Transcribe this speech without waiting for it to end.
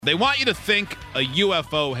They want you to think a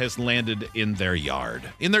UFO has landed in their yard,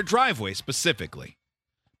 in their driveway specifically,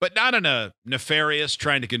 but not in a nefarious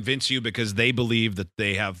trying to convince you because they believe that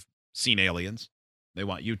they have seen aliens. They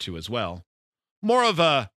want you to as well. More of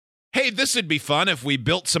a, hey, this would be fun if we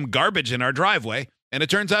built some garbage in our driveway, and it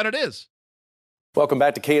turns out it is. Welcome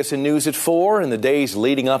back to KSN News at 4. In the days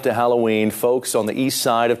leading up to Halloween, folks on the east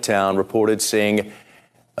side of town reported seeing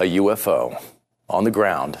a UFO on the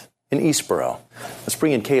ground in Eastboro. Let's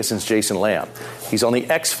bring in KSN's Jason Lamb. He's on the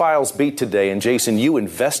X-Files beat today. And Jason, you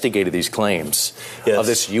investigated these claims of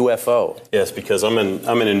this UFO. Yes, because I'm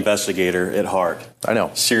an investigator at heart. I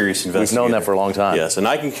know. Serious investigator. We've known that for a long time. Yes, and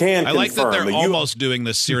I can confirm. I like that they're almost doing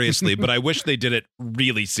this seriously, but I wish they did it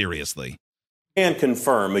really seriously. Can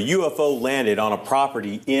confirm a UFO landed on a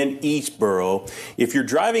property in Eastboro. If you're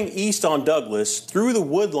driving east on Douglas through the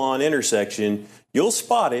Woodlawn intersection, you'll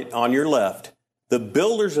spot it on your left. The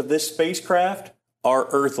builders of this spacecraft are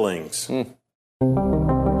Earthlings.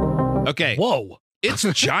 Okay. Whoa. It's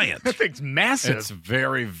giant. That thing's massive. It's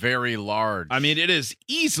very, very large. I mean, it is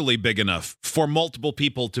easily big enough for multiple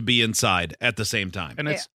people to be inside at the same time. And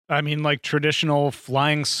it's, I mean, like traditional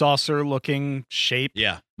flying saucer looking shape.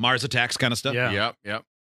 Yeah. Mars Attacks kind of stuff. Yeah. Yep.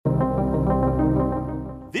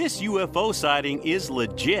 This UFO sighting is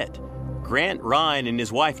legit. Grant Ryan and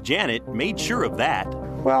his wife Janet made sure of that.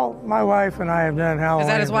 Well, my wife and I have done Halloween. Is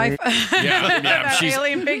that his wife? Yeah. That She's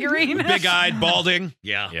alien figurine? Big-eyed, balding.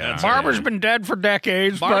 Yeah. That's Barbara's been dead for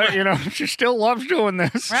decades, but, you know, she still loves doing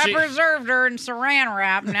this. I preserved her in saran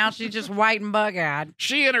wrap, and now she's just white and bug-eyed.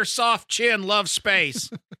 She and her soft chin love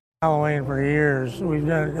space. Halloween for years. We've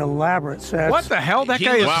done elaborate sets. What the hell? That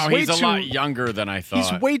guy is Wow, way he's too, a lot younger than I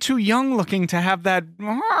thought. He's way too young looking to have that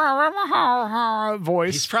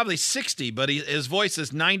voice. He's probably 60, but his voice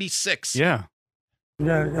is 96. Yeah. We've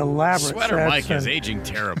done elaborate Sweater sets. Mike is aging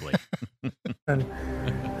terribly.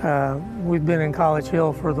 And we've been in College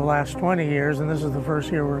Hill for the last 20 years, and this is the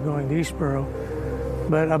first year we're going to Eastboro.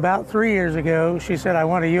 But about 3 years ago, she said, I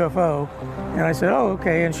want a UFO. And I said, oh,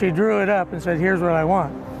 okay. And she drew it up and said, here's what I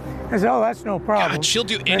want. I said, oh, that's no problem. God, she'll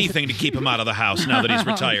do anything to keep him out of the house now that he's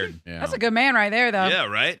retired. Yeah. That's a good man right there, though. Yeah,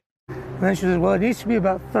 right? And then she said, well, it needs to be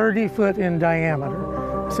about 30 foot in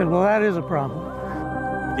diameter. I said, well, that is a problem.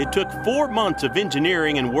 It took 4 months of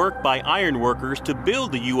engineering and work by ironworkers to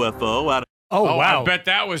build the UFO out of... Oh, wow. I bet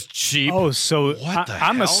that was cheap. Oh, so What the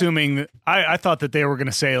I'm hell? assuming that I thought that they were going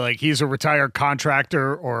to say like he's a retired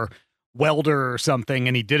contractor or welder or something,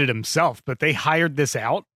 and he did it himself. But they hired this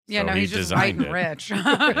out. Yeah, So no, he he's just white designed and it. rich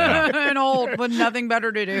and old with nothing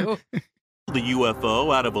better to do. the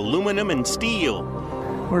UFO out of aluminum and steel.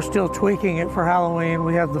 We're still tweaking it for Halloween.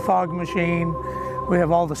 We have the fog machine. We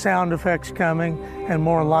have all the sound effects coming and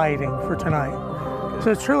more lighting for tonight.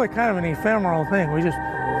 So it's really kind of an ephemeral thing. We just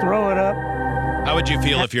throw it up. How would you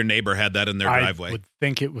feel if your neighbor had that in their driveway? I would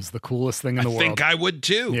think it was the coolest thing in the I world. think I would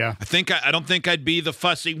too. Yeah. I don't think I'd be the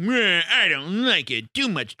fussy, "Meh, I don't like it, too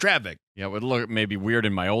much traffic." Yeah, it would look maybe weird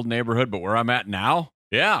in my old neighborhood, but where I'm at now,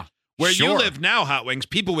 yeah. Where you sure. live now, Hot Wings,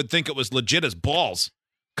 people would think it was legit as balls.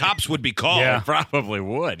 Cops would be called. Yeah. Probably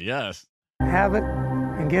would, yes. Have it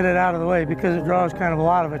and get it out of the way because it draws kind of a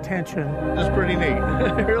lot of attention. It's pretty neat.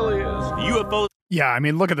 It really is. UFO Yeah, I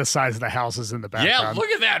mean, look at the size of the houses in the background. Yeah, look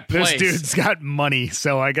at that place. This dude's got money,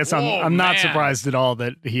 so I guess Whoa, I'm not man. surprised at all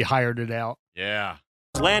that he hired it out. Yeah.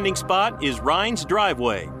 landing spot is Rhines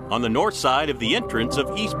Driveway on the north side of the entrance of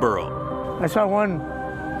Eastboro. I saw one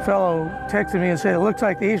fellow texted me and said, it looks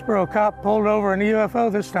like the Eastboro cop pulled over in a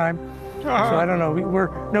UFO this time. So I don't know.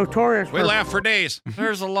 We're notorious We for laugh for days.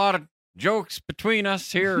 There's a lot of jokes between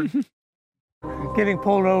us here. getting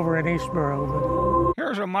pulled over in Eastboro.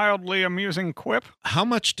 Here's a mildly amusing quip. How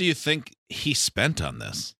much do you think he spent on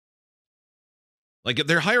this? Like, if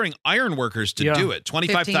they're hiring iron workers to do it,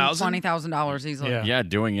 $25,000? $20,000 easily. Yeah. Yeah,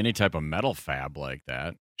 doing any type of metal fab like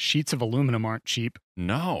that. Sheets of aluminum aren't cheap.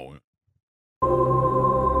 No.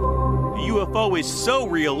 The UFO is so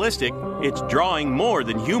realistic, it's drawing more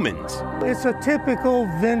than humans. It's a typical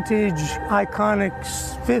vintage, iconic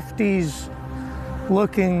 50s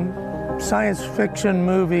looking science fiction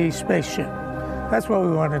movie spaceship. That's what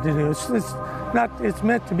we wanted to do. It's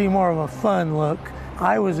meant to be more of a fun look.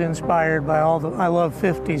 I was inspired by I love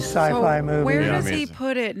 50s sci-fi movies. Where does he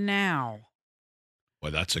put it now?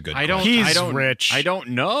 Well, that's a good He's rich. I don't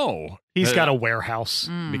know. He's got a warehouse.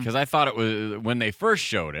 Because I thought it was, when they first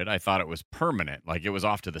showed it, I thought it was permanent. Like it was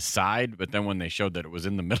off to the side. But then when they showed that it was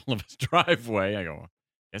in the middle of his driveway, I go,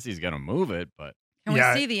 guess he's going to move it. But Can we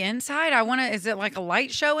see the inside? Is it like a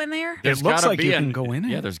light show in there? It looks like you can go in it.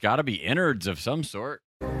 Yeah, there's got to be innards of some sort.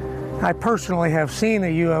 I personally have seen a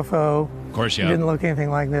UFO Of course, It yeah. didn't look anything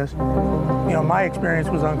like this. My experience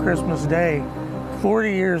was on Christmas Day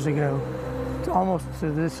 40 years ago, almost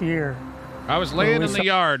to this year. I was laying in the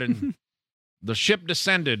yard and the ship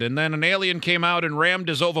descended, and then an alien came out and rammed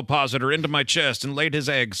his ovipositor into my chest and laid his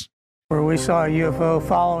eggs. Where we saw a UFO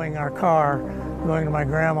following our car going to my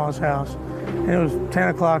grandma's house. And it was 10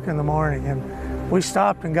 o'clock in the morning. And we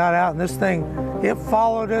stopped and got out, and this thing, it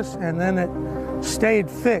followed us, and then it stayed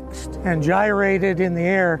fixed and gyrated in the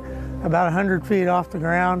air about 100 feet off the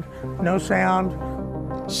ground, no sound.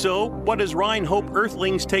 So, what does Ryan hope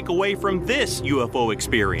Earthlings take away from this UFO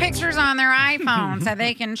experience? Pictures on their iPhones that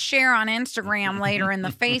they can share on Instagram later in the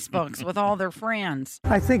Facebooks with all their friends.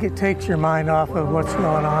 I think it takes your mind off of what's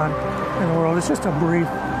going on in the world. It's just a brief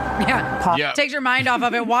Yeah. Yeah. Takes your mind off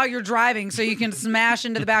of it while you're driving so you can smash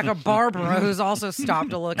into the back of Barbara, who's also stopped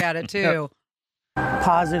to look at it too.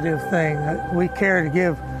 positive thing. We care to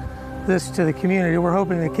give this to the community. We're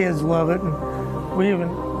hoping the kids love it. And we even,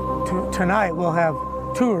 tonight, we'll have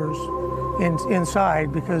tours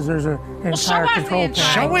inside because there's an entire control panel.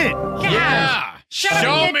 Show it. Yeah.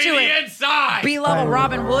 Show me to the it. inside. B-level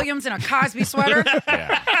Robin Williams in a Cosby sweater.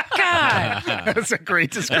 Yeah. God. That's a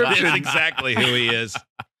great That description. is exactly who he is.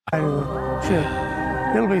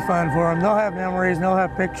 It'll be fun for them. They'll have memories. They'll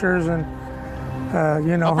have pictures, and I'll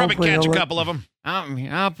probably hopefully catch a they'll look couple of them.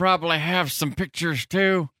 I'll probably have some pictures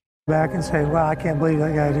too. back and say, "Wow, I can't believe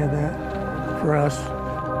that guy did that for us."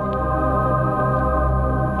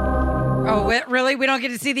 Oh, really? We don't get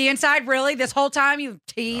to see the inside? Really? This whole time you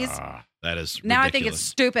tease? That is Now ridiculous. I think it's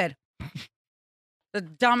stupid. The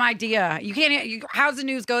dumb idea. You can't. How's the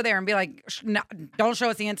news go there and be like, no, don't show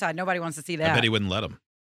us the inside. Nobody wants to see that. I bet he wouldn't let him.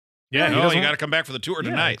 Yeah, he no, doesn't you got to want- come back for the tour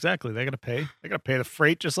Yeah, tonight. exactly. They got to pay. They got to pay the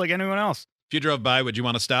freight just like anyone else. If you drove by, would you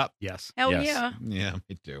want to stop? Yes. Hell Yes. yeah. Yeah,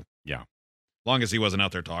 me too. Yeah. Long as he wasn't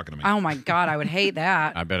out there talking to me. Oh my God, I would hate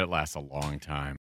that. I bet it lasts a long time.